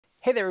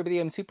Hey there everybody,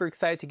 I'm super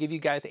excited to give you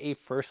guys a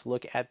first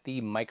look at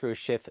the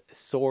Microshift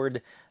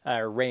Sword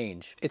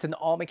range. It's an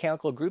all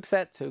mechanical group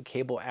set, so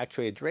cable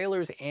actuated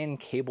derailleurs and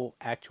cable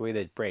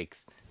actuated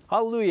brakes.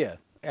 Hallelujah!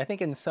 I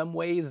think in some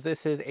ways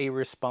this is a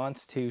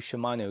response to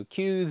Shimano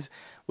Q's,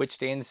 which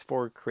stands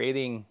for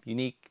creating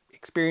unique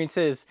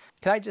experiences.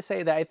 Can I just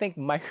say that I think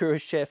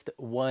Microshift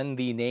won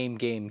the name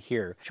game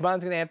here.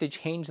 Shimano's gonna have to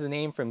change the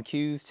name from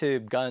Q's to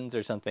Guns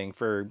or something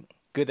for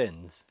good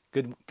ends.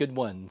 Good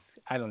ones.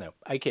 I don't know.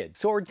 I kid.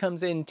 Sword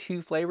comes in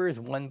two flavors,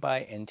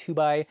 1x and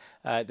 2x.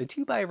 The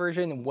 2x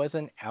version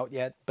wasn't out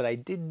yet, but I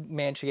did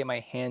manage to get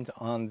my hands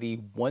on the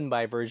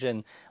 1x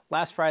version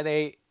last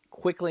Friday.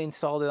 Quickly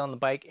installed it on the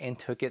bike and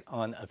took it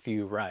on a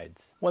few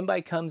rides.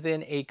 1x comes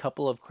in a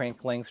couple of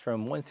crank lengths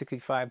from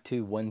 165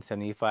 to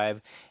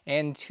 175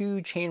 and two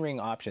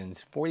chainring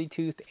options, 40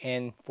 tooth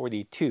and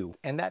 42,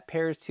 and that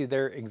pairs to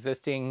their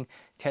existing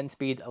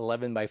 10-speed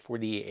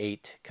 11x48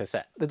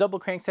 cassette. The double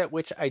crankset,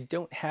 which I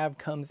don't have,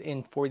 comes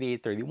in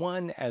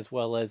 4831 as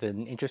well as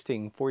an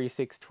interesting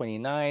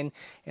 4629,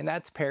 and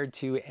that's paired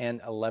to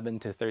an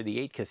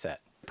 11-38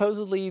 cassette.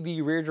 Supposedly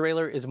the rear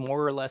derailleur is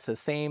more or less the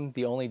same,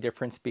 the only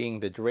difference being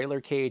the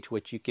derailleur cage,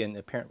 which you can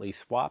apparently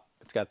swap.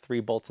 It's got 3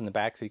 bolts in the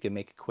back so you can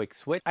make a quick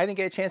switch. I didn't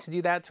get a chance to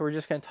do that, so we're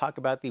just going to talk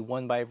about the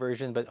 1x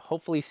version, but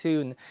hopefully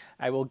soon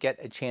I will get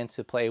a chance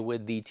to play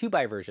with the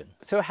 2x version.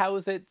 So how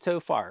is it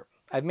so far?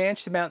 I've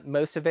managed to mount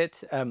most of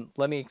it.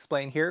 Let me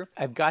explain here.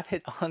 I've got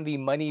it on the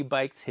Money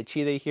Bikes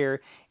Hachida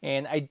here,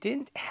 and I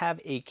didn't have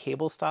a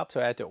cable stop,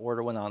 so I had to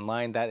order one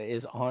online. That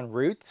is en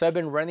route. So I've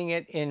been running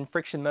it in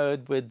friction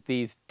mode with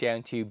these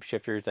down tube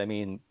shifters. I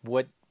mean,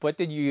 what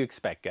did you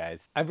expect,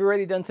 guys? I've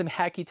already done some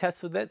hacky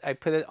tests with it. I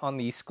put it on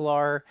the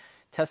Sklar,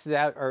 tested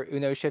out. Our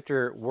Uno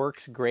shifter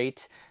works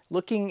great.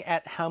 Looking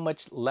at how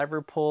much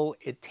lever pull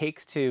it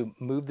takes to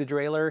move the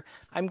derailleur,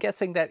 I'm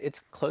guessing that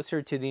it's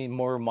closer to the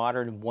more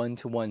modern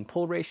 1-to-1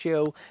 pull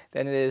ratio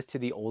than it is to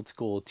the old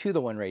school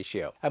 2-to-1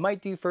 ratio. I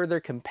might do further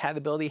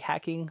compatibility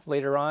hacking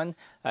later on.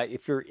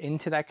 If you're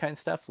into that kind of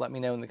stuff, let me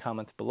know in the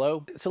comments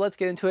below. So let's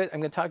get into it. I'm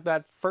going to talk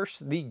about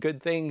first the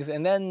good things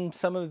and then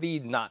some of the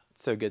not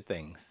so good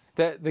things.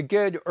 The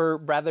good, or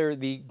rather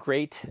the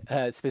great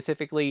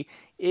specifically,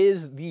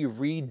 is the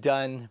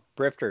redone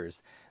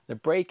drifters. The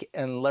brake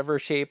and lever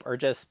shape are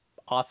just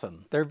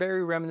awesome. They're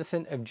very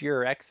reminiscent of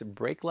GRX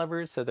brake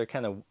levers, so they're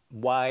kind of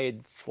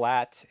wide,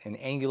 flat, and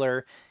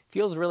angular.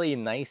 Feels really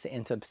nice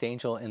and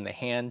substantial in the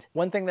hand.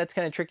 One thing that's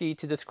kind of tricky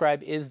to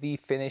describe is the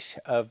finish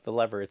of the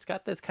lever. It's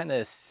got this kind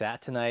of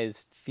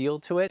satinized feel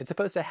to it. It's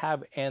supposed to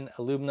have an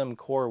aluminum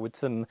core with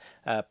some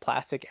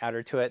plastic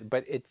outer to it,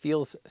 but it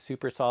feels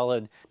super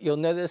solid. You'll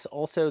notice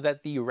also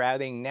that the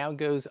routing now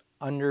goes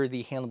under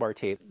the handlebar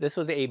tape. This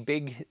was a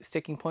big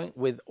sticking point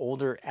with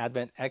older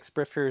Advent X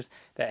drifters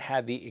that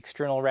had the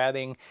external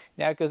routing.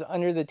 Now it goes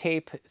under the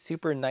tape,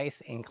 super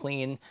nice and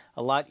clean,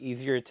 a lot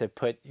easier to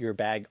put your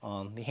bag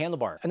on the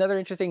handlebar. Another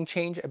interesting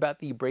change about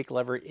the brake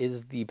lever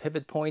is the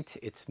pivot point.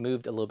 It's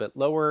moved a little bit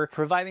lower,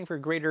 providing for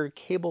greater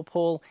cable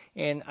pull,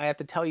 and I have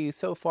to tell you,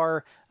 so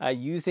far,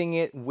 using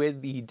it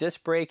with the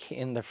disc brake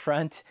in the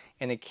front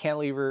and a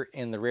cantilever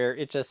in the rear,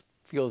 it just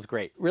feels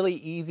great. Really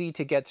easy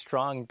to get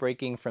strong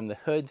braking from the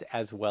hoods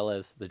as well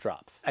as the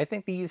drops. I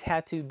think these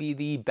had to be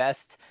the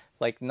best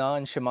like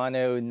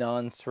non-Shimano,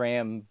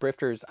 non-SRAM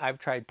drifters I've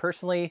tried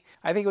personally.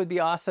 I think it would be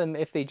awesome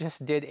if they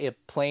just did a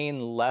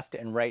plain left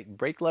and right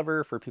brake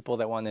lever for people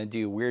that want to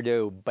do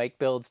weirdo bike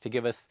builds to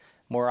give us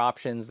more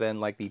options than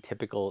like the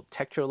typical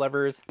Tektro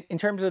levers. In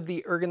terms of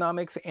the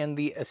ergonomics and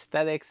the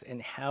aesthetics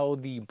and how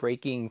the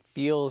braking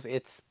feels,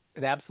 it's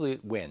an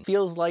absolute win.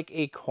 Feels like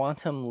a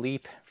quantum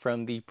leap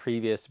from the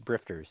previous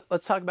drifters.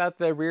 Let's talk about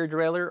the rear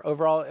derailleur.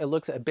 Overall, it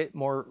looks a bit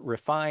more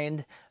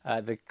refined.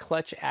 The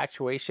clutch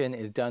actuation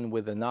is done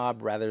with a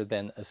knob rather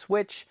than a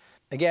switch.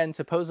 Again,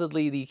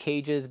 supposedly the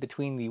cages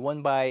between the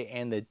 1x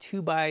and the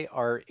 2x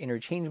are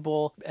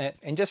interchangeable.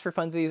 And just for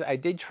funsies, I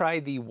did try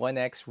the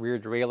 1X rear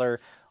derailleur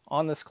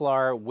on the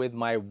Sklar with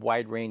my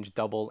wide range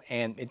double,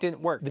 and it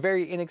didn't work. The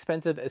very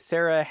inexpensive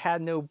Acera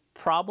had no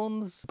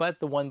problems, but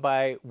the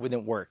 1x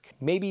wouldn't work.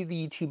 Maybe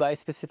the 2x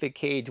specific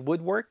cage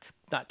would work,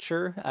 not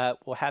sure,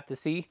 we'll have to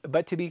see.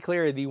 But to be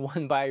clear, the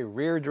 1x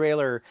rear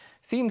derailleur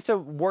seems to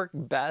work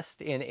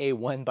best in a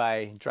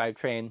 1x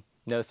drivetrain.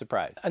 No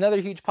surprise. Another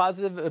huge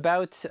positive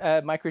about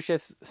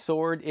Microshift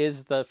Sword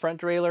is the front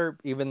derailleur,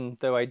 even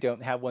though I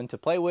don't have one to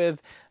play with,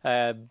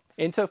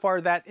 insofar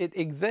that it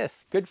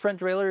exists. Good front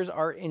derailleurs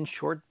are in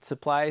short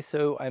supply,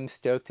 so I'm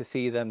stoked to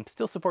see them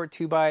still support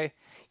 2x.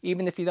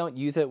 Even if you don't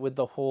use it with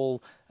the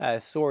whole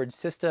Sword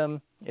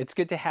system, it's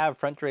good to have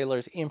front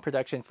derailleurs in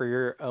production for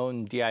your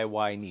own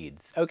DIY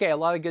needs. Okay, a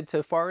lot of good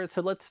so far,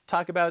 so let's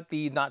talk about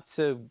the not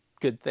so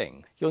good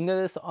thing. You'll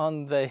notice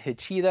on the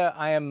Hachida,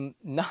 I am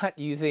not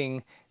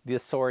using the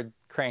Sword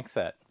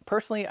crankset.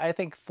 Personally, I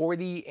think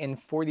 40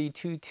 and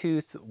 42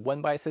 tooth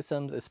 1x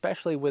systems,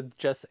 especially with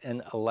just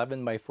an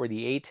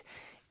 11x48,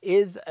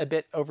 is a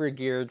bit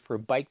overgeared for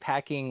bike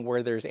packing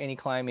where there's any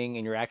climbing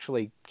and you're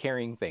actually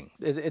carrying things.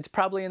 It's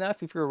probably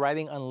enough if you're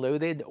riding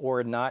unloaded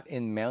or not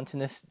in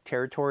mountainous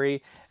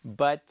territory,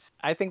 but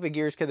I think the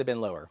gears could have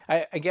been lower.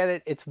 I get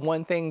it, it's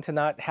one thing to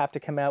not have to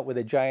come out with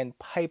a giant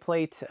pie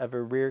plate of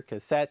a rear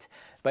cassette,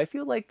 but I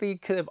feel like they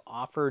could have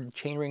offered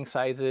chainring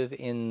sizes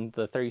in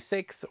the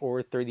 36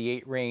 or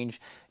 38 range,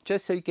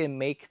 just so you can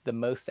make the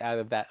most out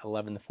of that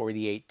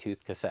 1148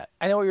 tooth cassette.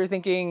 I know what you're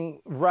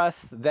thinking,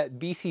 Russ, that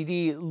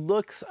BCD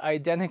looks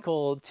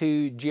identical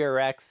to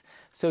GRX,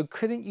 so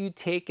couldn't you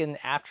take an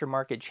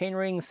aftermarket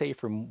chainring, say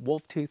from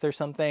Wolf Tooth or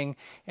something,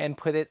 and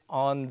put it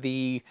on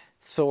the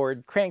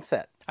Sword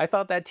crankset? I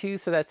thought that too,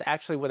 so that's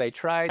actually what I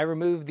tried. I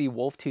removed the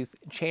Wolf Tooth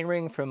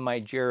chainring from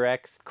my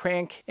GRX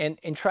crank and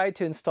tried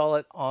to install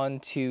it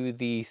onto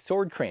the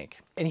Sword crank.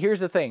 And here's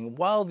the thing,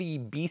 while the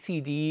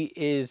BCD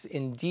is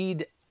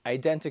indeed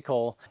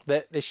identical,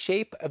 the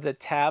shape of the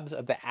tabs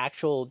of the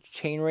actual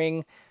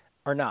chainring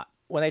are not.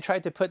 When I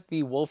tried to put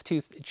the Wolf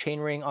Tooth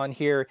chainring on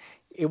here,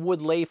 it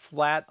would lay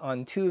flat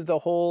on two of the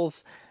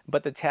holes,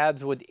 but the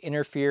tabs would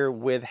interfere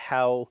with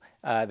how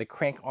the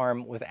crank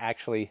arm was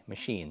actually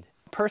machined.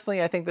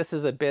 Personally, I think this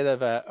is a bit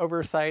of an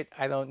oversight.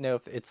 I don't know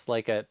if it's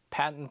like a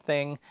patent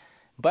thing,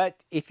 but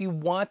if you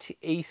want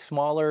a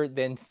smaller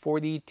than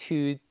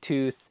 42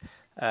 tooth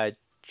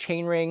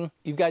chainring,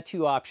 you've got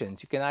two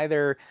options. You can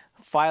either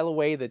file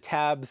away the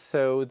tabs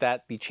so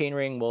that the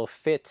chainring will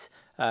fit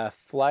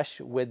flush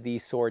with the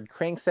Sword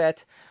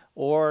crankset,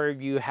 or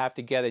you have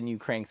to get a new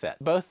crankset.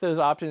 Both those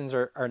options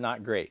are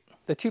not great.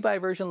 The 2x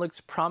version looks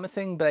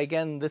promising, but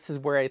again, this is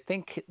where I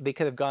think they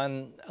could have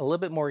gone a little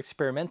bit more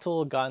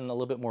experimental, gotten a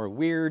little bit more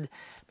weird,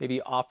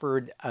 maybe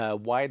offered a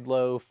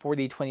wide-low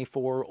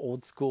 4024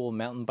 old school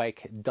mountain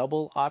bike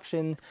double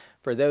option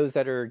for those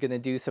that are going to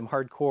do some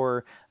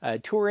hardcore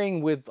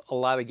touring with a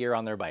lot of gear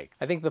on their bike.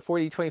 I think the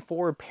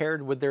 4024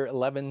 paired with their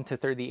 11 to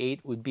 38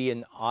 would be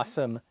an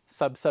awesome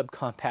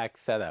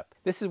sub-compact setup.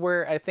 This is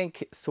where I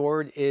think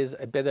Sword is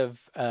a bit of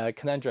a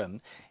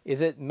conundrum.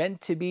 Is it meant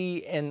to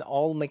be an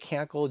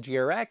all-mechanical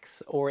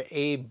GRX or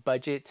a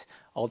budget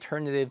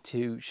alternative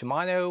to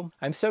Shimano?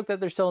 I'm stoked that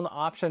there's still an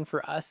option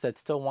for us that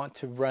still want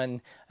to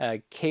run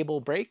cable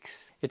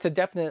brakes. It's a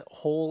definite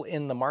hole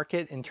in the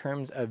market in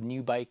terms of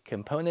new bike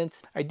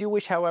components. I do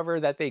wish, however,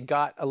 that they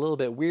got a little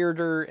bit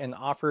weirder and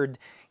offered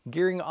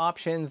gearing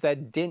options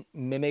that didn't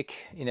mimic,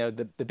 you know,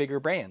 the bigger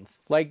brands.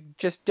 Like,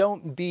 just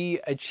don't be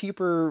a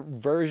cheaper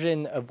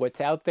version of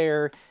what's out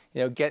there,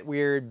 you know, get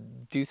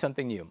weird, do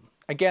something new.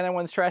 Again, I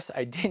want to stress,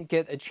 I didn't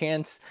get a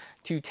chance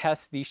to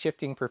test the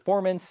shifting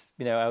performance.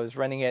 You know, I was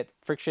running it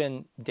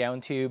friction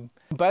down tube.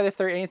 But if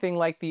they're anything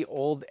like the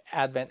old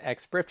Advent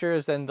X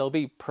drifters, then they'll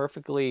be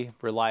perfectly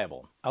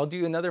reliable. I'll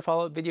do another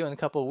follow-up video in a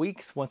couple of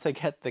weeks once I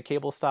get the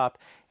cable stop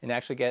and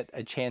actually get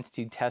a chance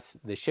to test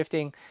the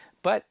shifting.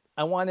 But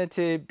I wanted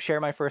to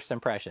share my first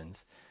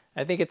impressions.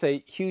 I think it's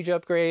a huge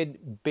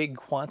upgrade, big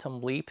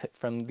quantum leap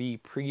from the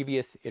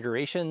previous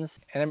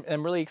iterations, and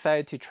I'm really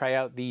excited to try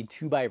out the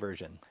 2x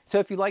version. So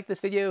if you liked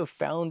this video,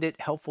 found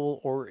it helpful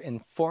or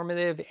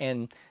informative,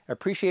 and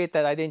appreciate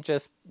that I didn't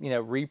just, you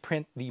know,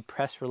 reprint the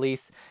press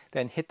release,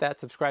 then hit that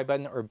subscribe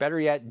button, or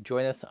better yet,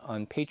 join us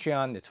on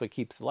Patreon. It's what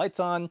keeps the lights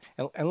on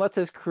and lets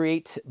us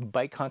create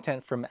bike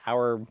content from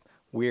our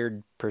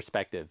weird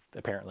perspective,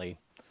 apparently.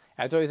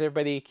 As always,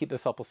 everybody, keep the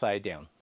supple side down.